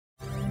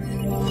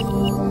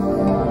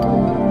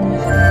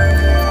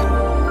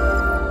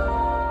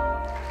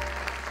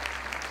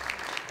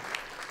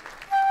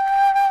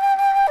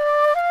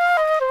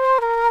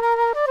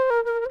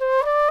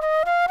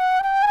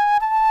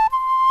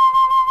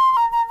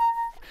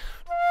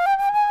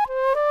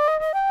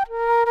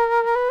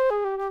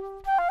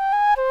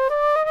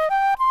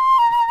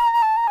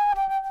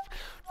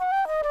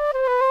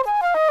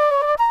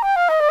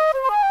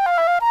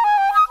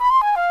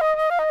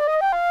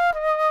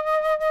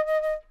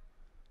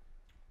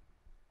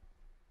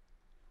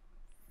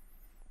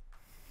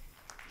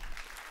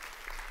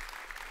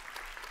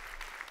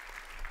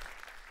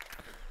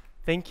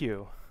Thank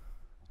you.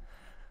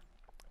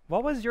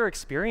 What was your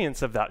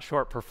experience of that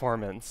short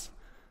performance?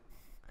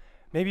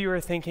 Maybe you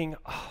were thinking,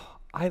 oh,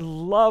 I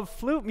love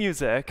flute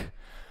music.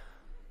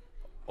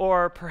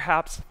 Or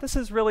perhaps, this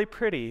is really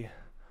pretty.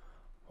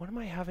 What am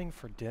I having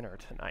for dinner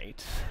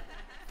tonight?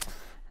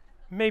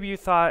 Maybe you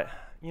thought,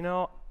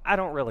 I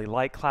don't really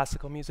like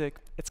classical music.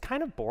 It's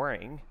kind of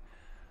boring.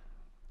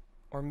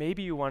 Or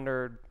maybe you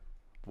wondered,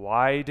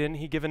 why didn't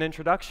he give an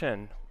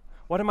introduction?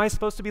 What am I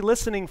supposed to be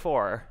listening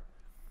for?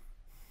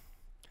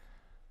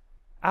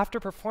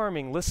 After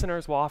performing,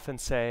 listeners will often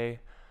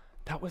say,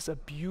 that was a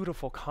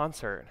beautiful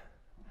concert,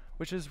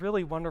 which is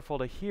really wonderful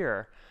to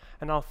hear.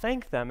 And I'll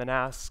thank them and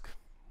ask,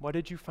 what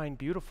did you find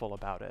beautiful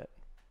about it?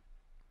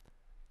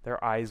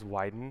 Their eyes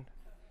widen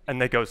and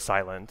they go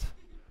silent.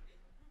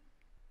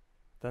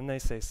 Then they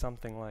say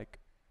something like,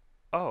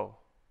 oh,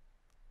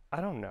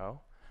 I don't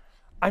know.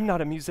 I'm not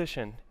a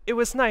musician. It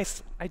was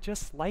nice. I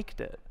just liked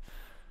it.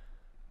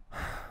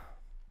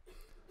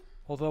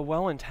 Although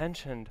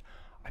well-intentioned,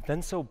 I've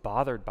been so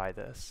bothered by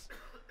this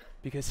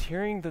because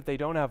hearing that they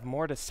don't have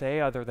more to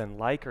say other than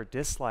like or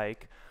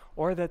dislike,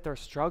 or that they're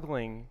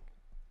struggling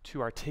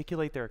to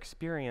articulate their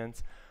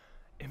experience,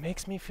 it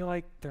makes me feel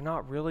like they're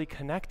not really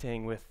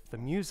connecting with the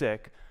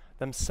music,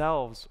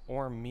 themselves,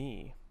 or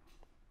me.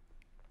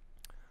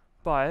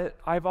 But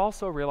I've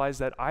also realized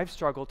that I've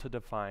struggled to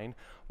define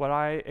what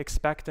I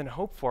expect and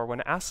hope for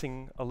when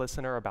asking a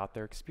listener about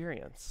their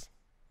experience.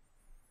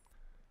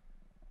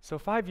 So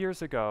 5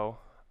 years ago,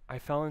 I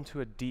fell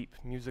into a deep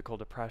musical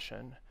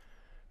depression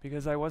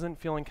because I wasn't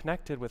feeling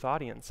connected with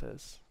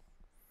audiences.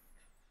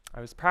 I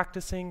was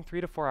practicing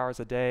 3 to 4 hours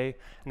a day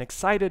and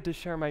excited to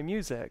share my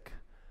music,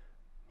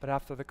 but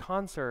after the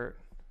concert,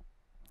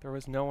 there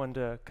was no one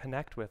to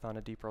connect with on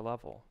a deeper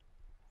level.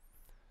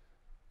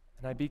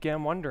 And I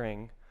began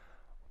wondering,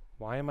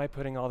 why am I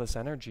putting all this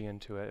energy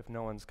into it if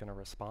no one's going to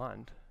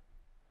respond?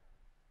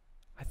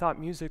 I thought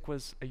music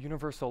was a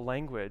universal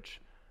language.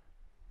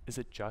 Is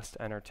it just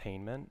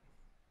entertainment?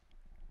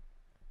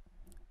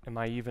 Am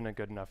I even a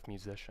good enough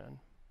musician?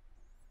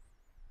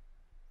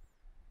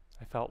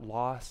 I felt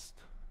lost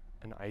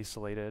and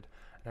isolated,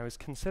 and I was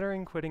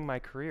considering quitting my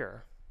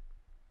career.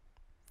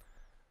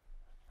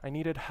 I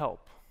needed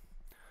help,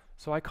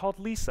 so I called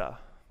Lisa,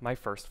 my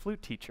first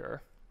flute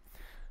teacher.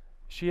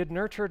 She had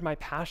nurtured my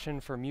passion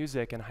for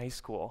music in high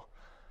school.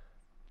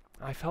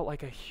 I felt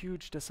like a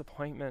huge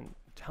disappointment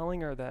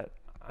telling her that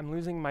I'm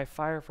losing my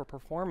fire for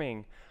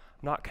performing,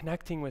 not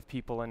connecting with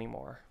people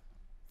anymore.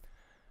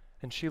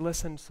 And she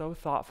listened so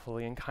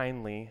thoughtfully and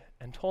kindly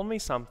and told me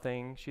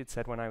something she had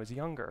said when I was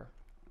younger.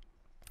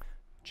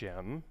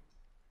 Jim,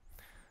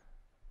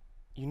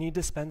 you need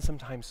to spend some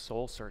time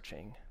soul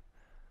searching.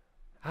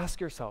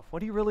 Ask yourself, what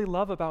do you really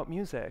love about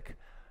music?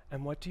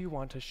 And what do you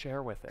want to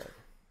share with it?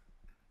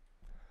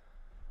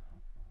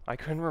 I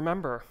couldn't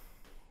remember.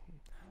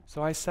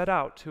 So I set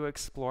out to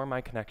explore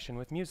my connection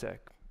with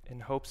music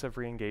in hopes of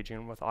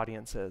re-engaging with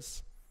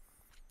audiences.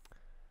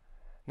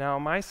 Now,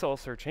 my soul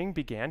searching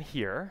began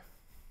here,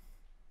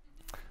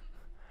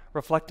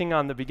 reflecting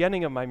on the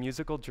beginning of my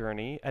musical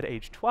journey at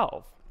age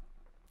 12.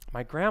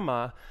 My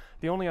grandma,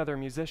 the only other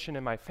musician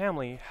in my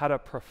family, had a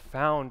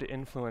profound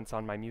influence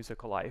on my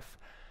musical life.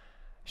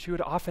 She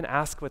would often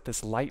ask with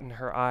this light in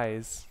her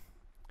eyes,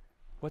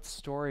 "What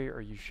story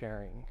are you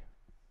sharing?"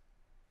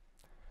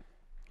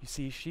 You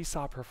see, she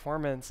saw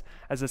performance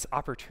as this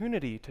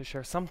opportunity to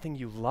share something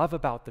you love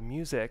about the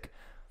music,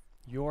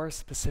 your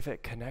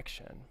specific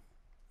connection.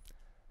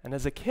 And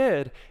as a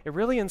kid, it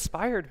really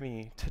inspired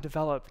me to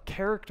develop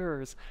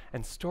characters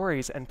and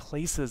stories and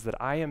places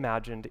that I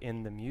imagined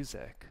in the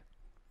music.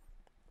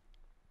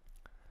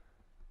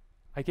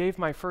 I gave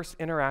my first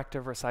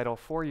interactive recital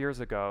 4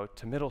 years ago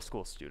to middle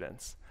school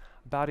students,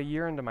 about a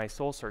year into my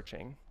soul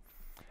searching,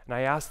 and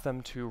I asked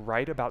them to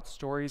write about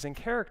stories and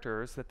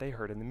characters that they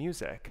heard in the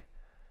music.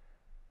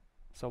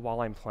 So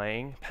while I'm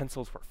playing,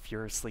 pencils were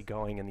furiously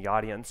going in the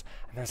audience,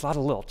 and there's a lot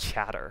of little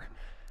chatter.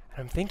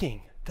 And I'm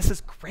thinking, this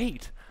is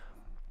great.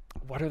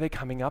 What are they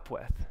coming up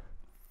with?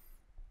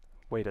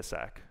 Wait a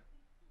sec.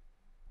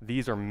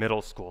 These are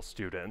middle school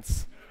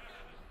students.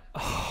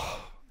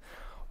 Oh,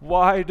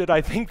 why did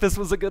I think this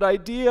was a good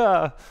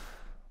idea?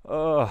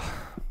 Well,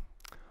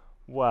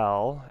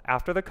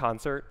 after the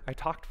concert, I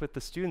talked with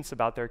the students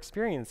about their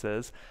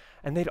experiences,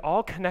 and they'd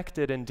all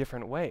connected in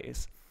different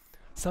ways.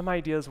 Some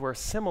ideas were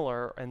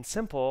similar and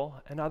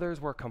simple, and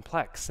others were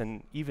complex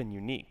and even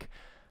unique.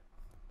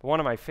 But one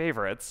of my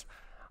favorites,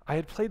 I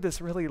had played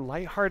this really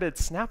lighthearted,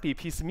 snappy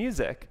piece of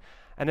music,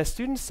 and a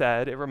student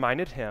said it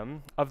reminded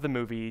him of the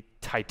movie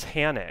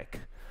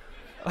Titanic.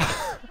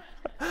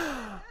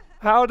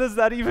 How does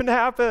that even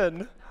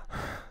happen?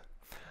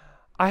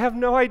 I have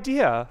no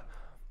idea.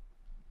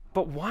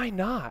 But why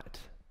not?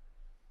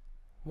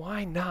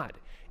 Why not?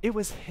 It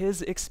was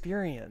his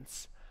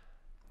experience.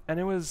 And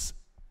it was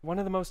one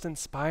of the most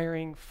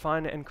inspiring,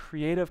 fun, and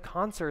creative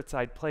concerts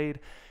I'd played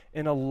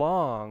in a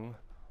long,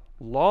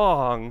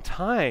 long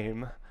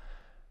time.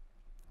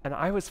 And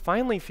I was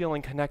finally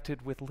feeling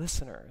connected with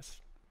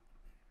listeners.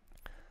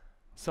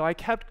 So I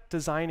kept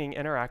designing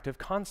interactive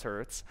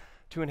concerts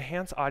to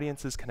enhance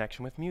audiences'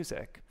 connection with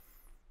music.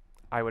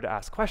 I would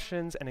ask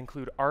questions and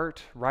include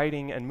art,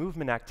 writing, and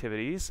movement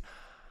activities.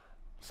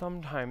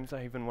 Sometimes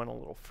I even went a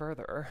little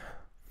further.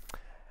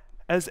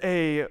 As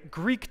a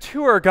Greek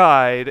tour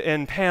guide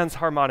in Pan's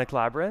Harmonic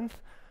Labyrinth,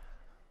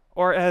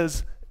 or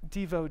as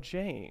Devo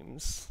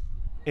James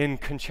in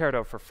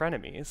Concerto for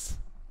Frenemies.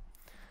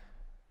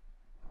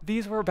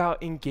 These were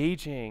about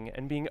engaging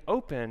and being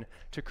open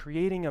to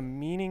creating a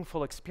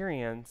meaningful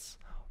experience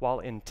while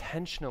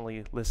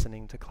intentionally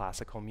listening to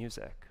classical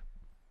music.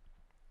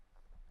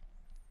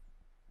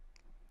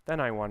 Then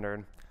I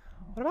wondered,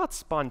 what about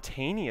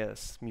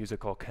spontaneous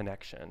musical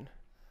connection?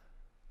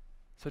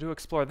 So to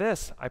explore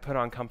this, I put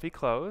on comfy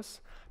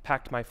clothes,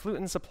 packed my flute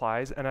and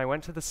supplies, and I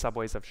went to the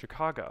subways of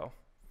Chicago.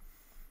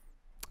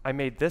 I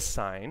made this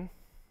sign.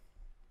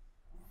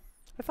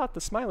 I thought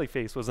the smiley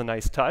face was a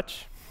nice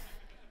touch.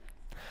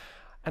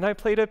 And I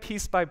played a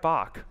piece by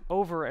Bach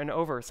over and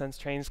over since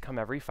trains come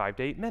every 5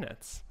 to 8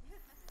 minutes.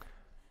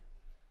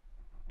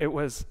 It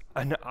was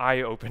an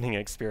eye-opening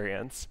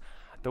experience.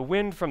 The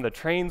wind from the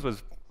trains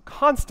was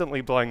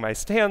constantly blowing my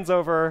stands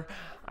over.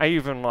 I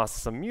even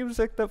lost some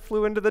music that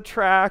flew into the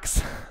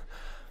tracks.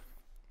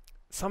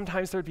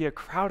 Sometimes there'd be a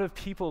crowd of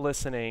people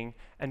listening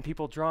and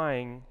people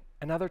drawing,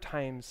 and other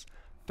times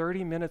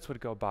 30 minutes would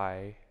go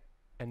by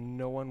and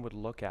no one would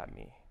look at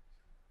me.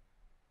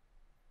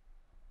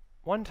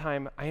 One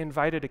time, I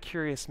invited a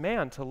curious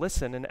man to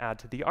listen and add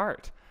to the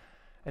art,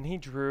 and he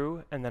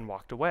drew and then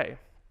walked away.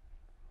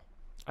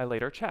 I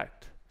later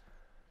checked.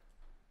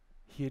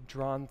 He had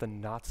drawn the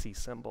Nazi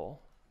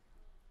symbol.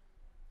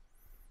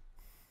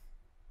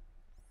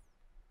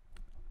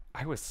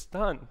 I was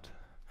stunned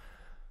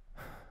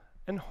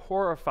and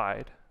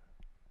horrified.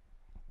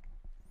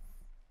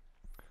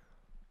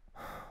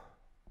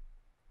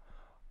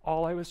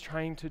 All I was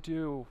trying to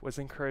do was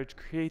encourage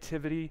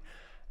creativity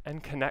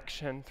and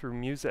connection through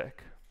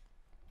music.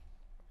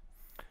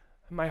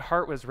 My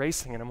heart was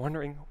racing, and I'm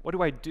wondering, what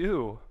do I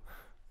do?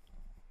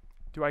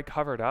 Do I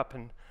cover it up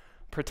and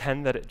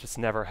pretend that it just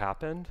never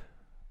happened?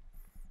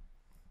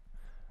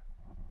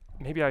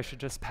 Maybe I should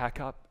just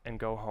pack up and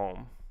go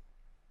home.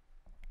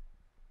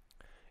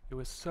 It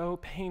was so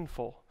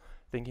painful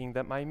thinking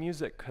that my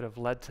music could have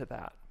led to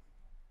that.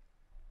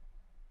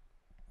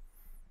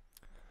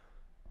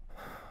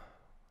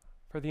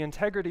 For the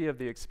integrity of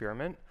the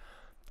experiment,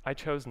 I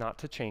chose not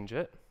to change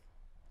it,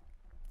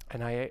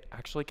 and I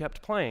actually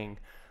kept playing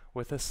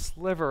with a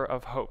sliver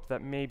of hope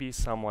that maybe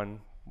someone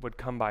would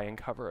come by and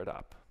cover it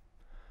up.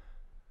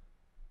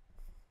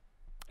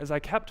 As I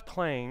kept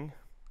playing,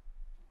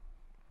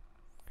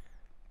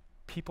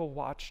 people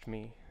watched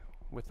me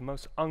with the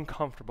most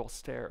uncomfortable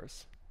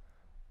stares,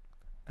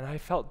 and I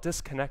felt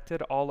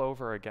disconnected all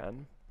over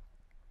again.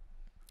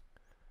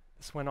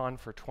 This went on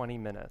for 20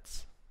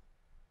 minutes.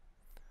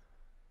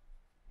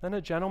 Then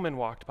a gentleman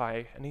walked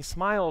by, and he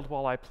smiled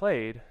while I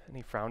played, and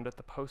he frowned at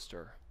the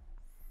poster.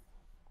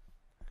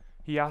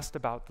 He asked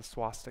about the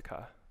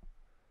swastika.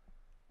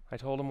 I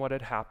told him what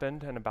had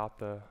happened and about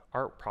the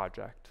art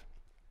project,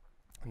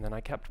 and then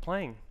I kept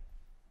playing.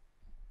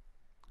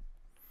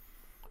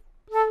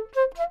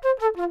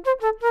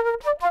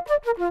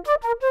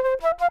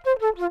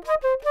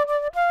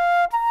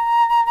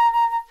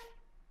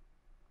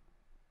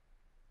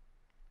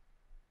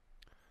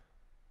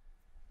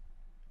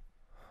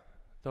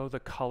 Though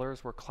the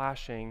colors were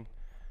clashing,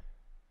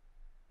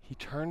 he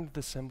turned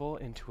the symbol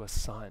into a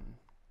sun.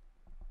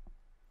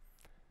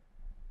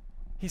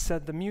 He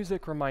said the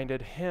music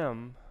reminded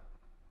him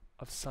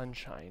of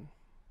sunshine.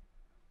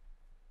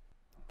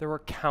 There were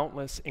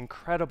countless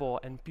incredible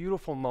and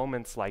beautiful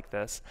moments like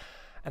this,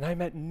 and I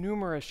met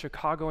numerous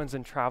Chicagoans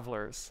and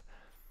travelers.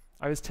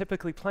 I was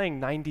typically playing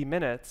 90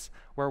 minutes,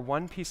 where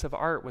one piece of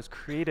art was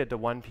created to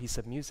one piece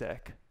of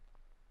music.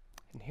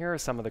 And here are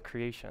some of the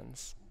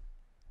creations.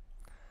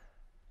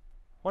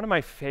 One of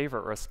my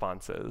favorite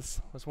responses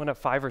was when a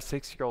 5 or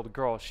 6-year-old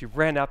girl, she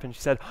ran up and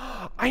she said,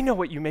 "I know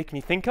what you make me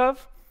think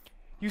of.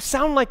 You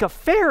sound like a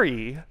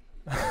fairy."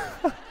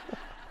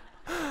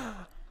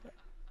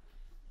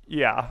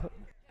 Yeah.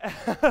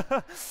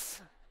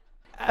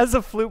 As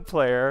a flute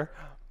player,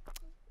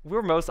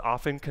 we're most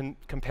often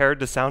compared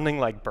to sounding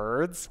like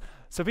birds,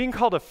 so being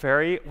called a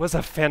fairy was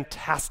a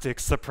fantastic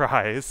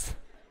surprise.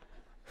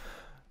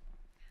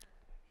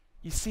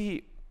 You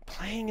see,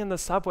 playing in the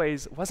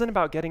subways wasn't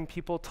about getting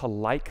people to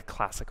like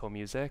classical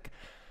music.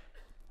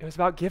 It was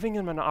about giving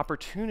them an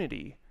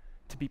opportunity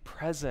to be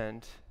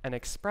present and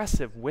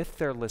expressive with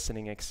their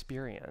listening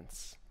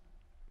experience.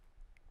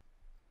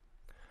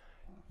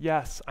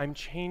 Yes, I'm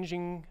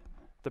changing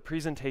the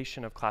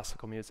presentation of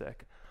classical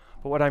music,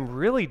 but what I'm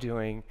really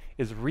doing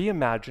is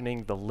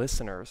reimagining the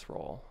listener's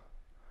role.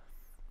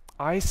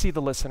 I see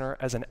the listener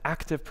as an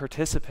active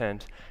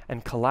participant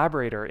and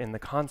collaborator in the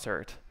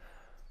concert.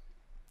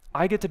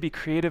 I get to be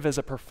creative as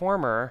a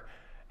performer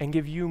and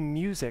give you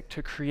music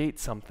to create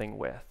something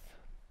with.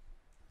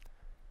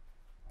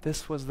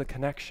 This was the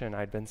connection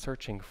I'd been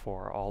searching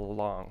for all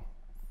along.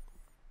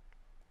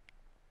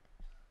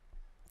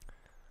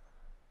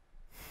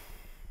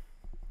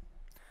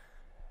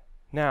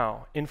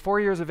 Now, in 4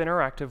 years of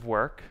interactive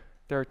work,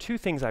 there are 2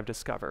 things I've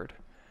discovered.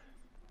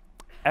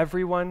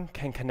 Everyone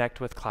can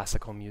connect with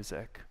classical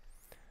music.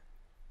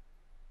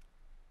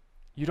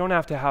 You don't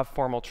have to have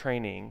formal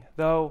training,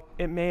 though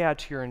it may add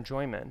to your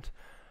enjoyment.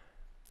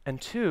 And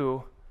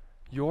 2,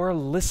 your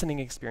listening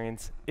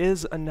experience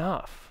is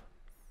enough.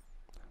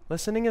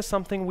 Listening is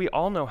something we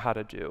all know how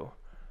to do.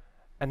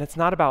 And it's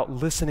not about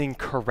listening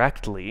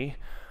correctly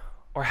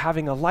or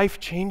having a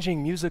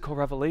life-changing musical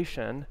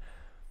revelation.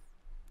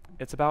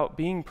 It's about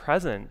being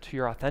present to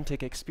your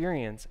authentic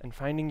experience and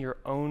finding your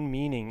own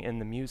meaning in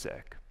the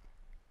music.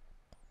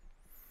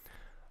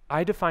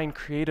 I define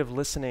creative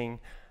listening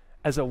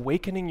as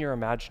awakening your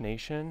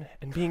imagination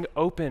and being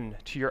open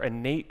to your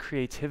innate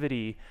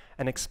creativity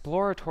and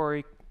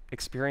exploratory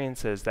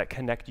experiences that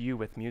connect you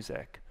with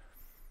music.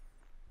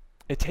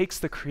 It takes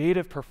the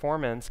creative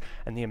performance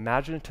and the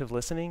imaginative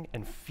listening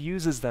and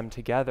fuses them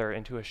together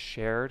into a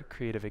shared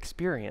creative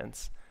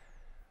experience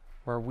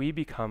where we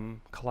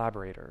become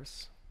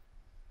collaborators.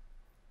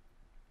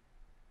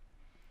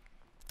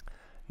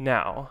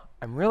 Now,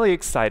 I'm really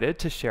excited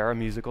to share a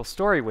musical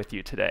story with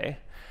you today.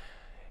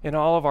 In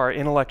all of our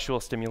intellectual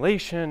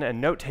stimulation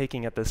and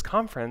note-taking at this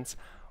conference,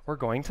 we're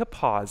going to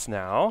pause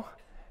now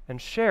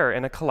and share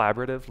in a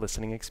collaborative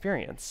listening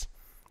experience.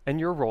 And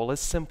your role is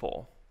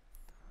simple.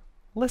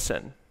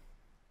 Listen.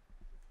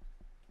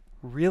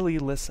 Really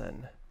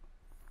listen.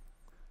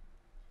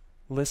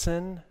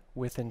 Listen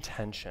with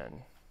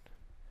intention.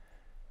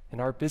 In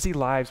our busy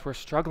lives, we're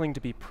struggling to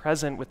be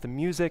present with the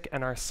music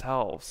and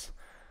ourselves.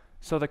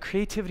 So the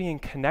creativity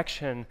and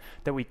connection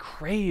that we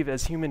crave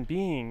as human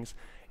beings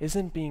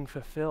isn't being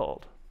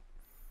fulfilled.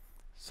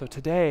 So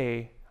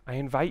today, I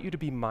invite you to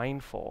be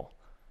mindful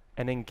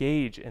and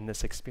engage in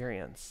this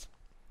experience.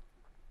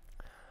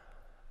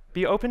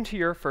 Be open to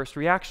your first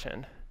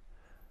reaction.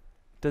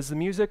 Does the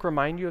music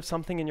remind you of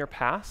something in your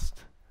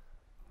past,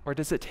 or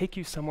does it take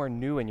you somewhere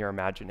new in your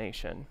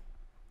imagination?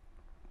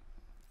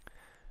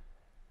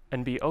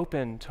 And be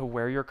open to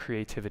where your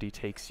creativity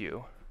takes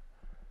you.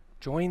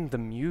 Join the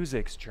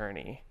music's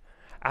journey.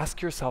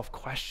 Ask yourself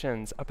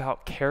questions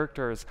about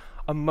characters,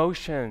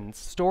 emotions,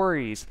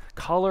 stories,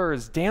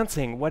 colors,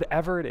 dancing,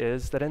 whatever it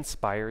is that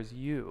inspires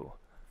you.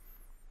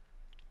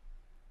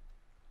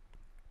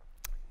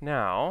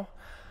 Now,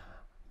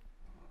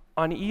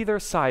 on either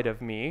side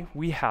of me,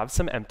 we have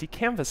some empty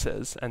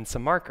canvases and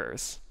some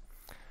markers.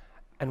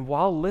 And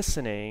while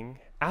listening,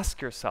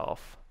 ask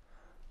yourself,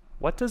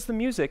 what does the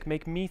music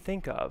make me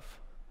think of?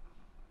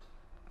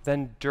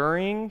 Then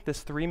during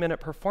this 3-minute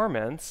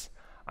performance,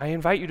 I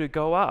invite you to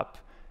go up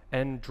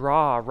and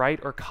draw, write,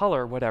 or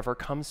color whatever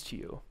comes to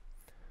you.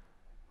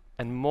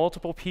 And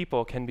multiple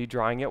people can be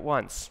drawing at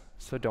once,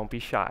 so don't be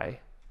shy.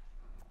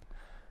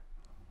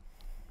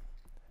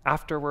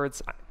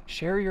 Afterwards,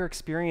 share your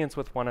experience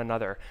with one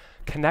another,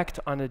 connect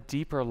on a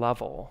deeper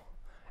level,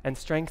 and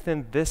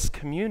strengthen this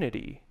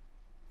community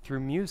through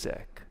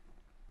music.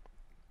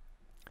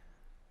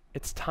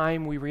 It's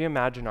time we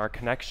reimagine our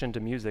connection to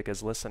music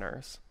as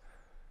listeners,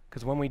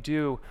 because when we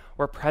do,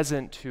 we're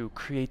present to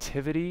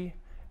creativity,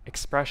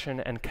 expression,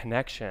 and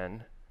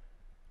connection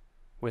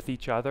with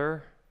each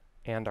other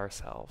and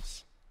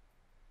ourselves.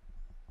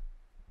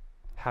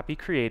 Happy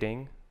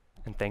creating,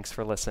 and thanks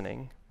for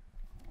listening.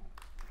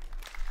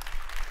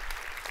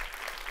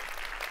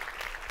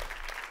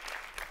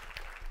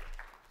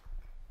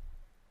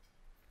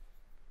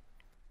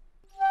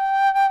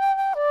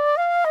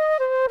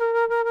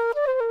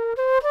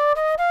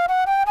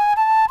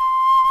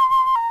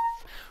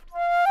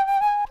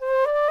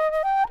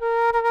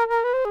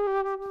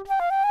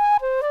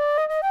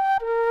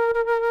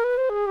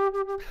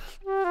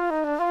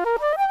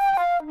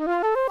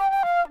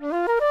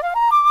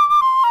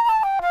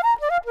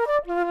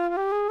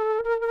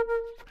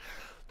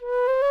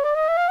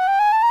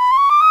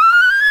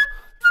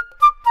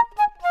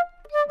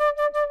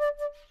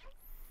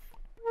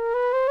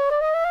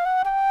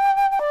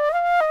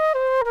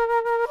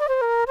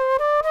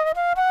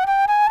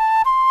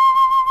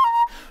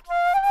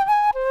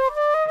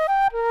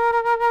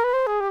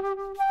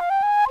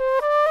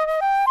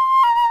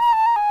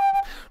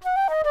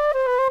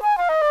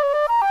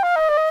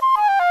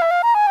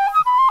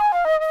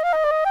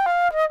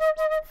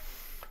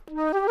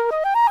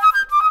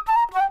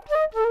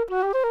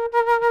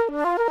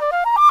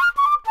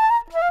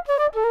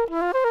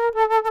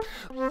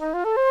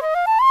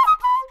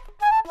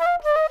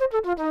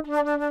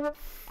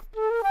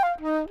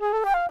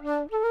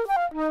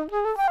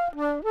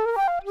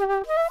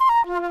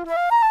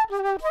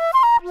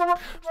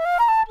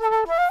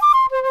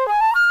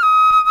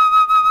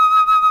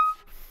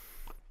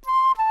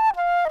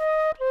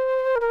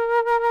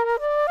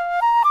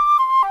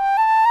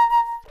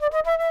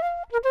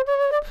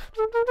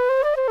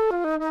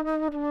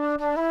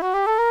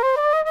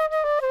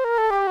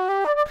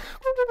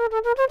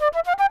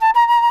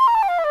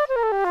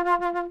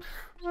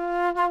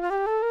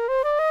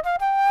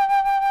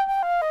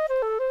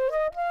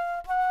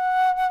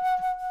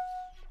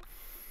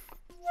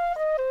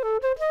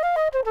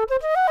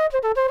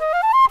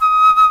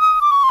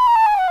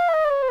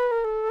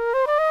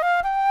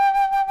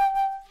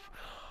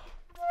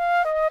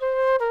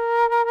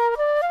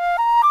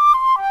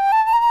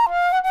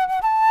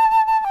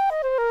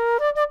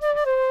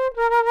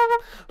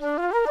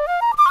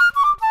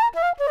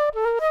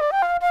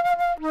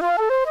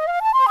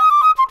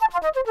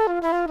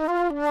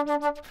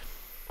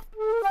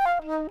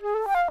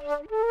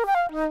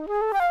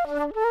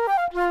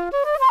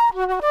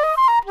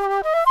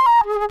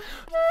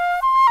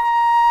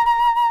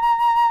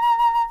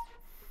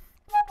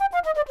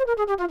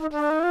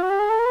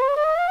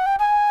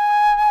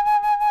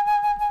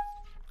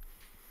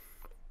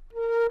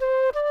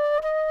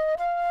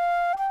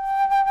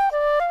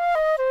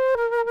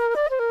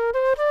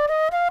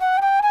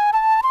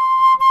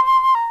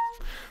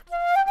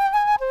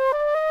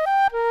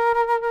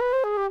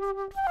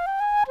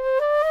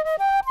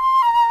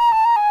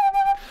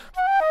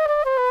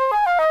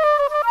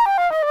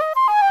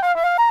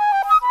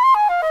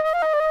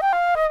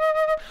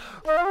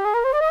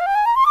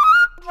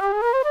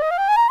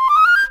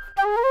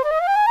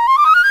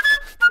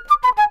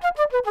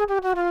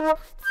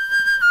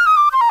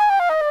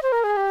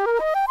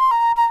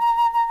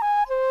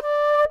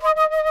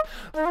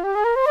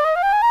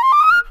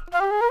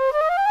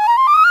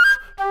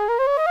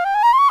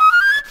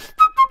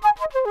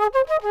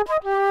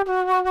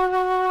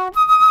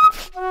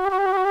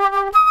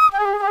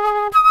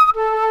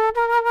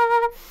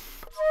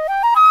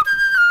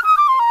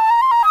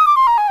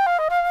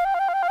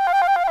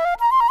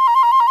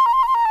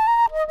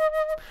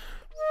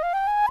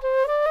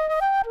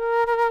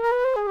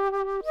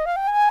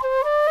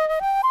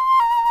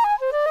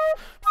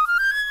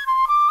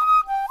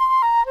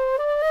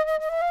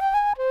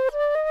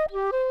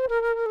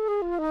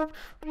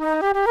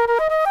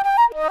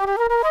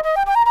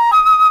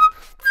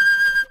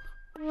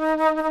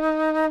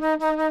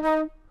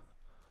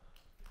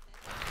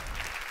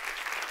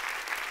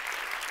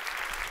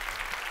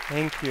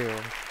 Thank you.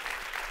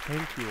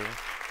 Thank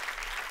you.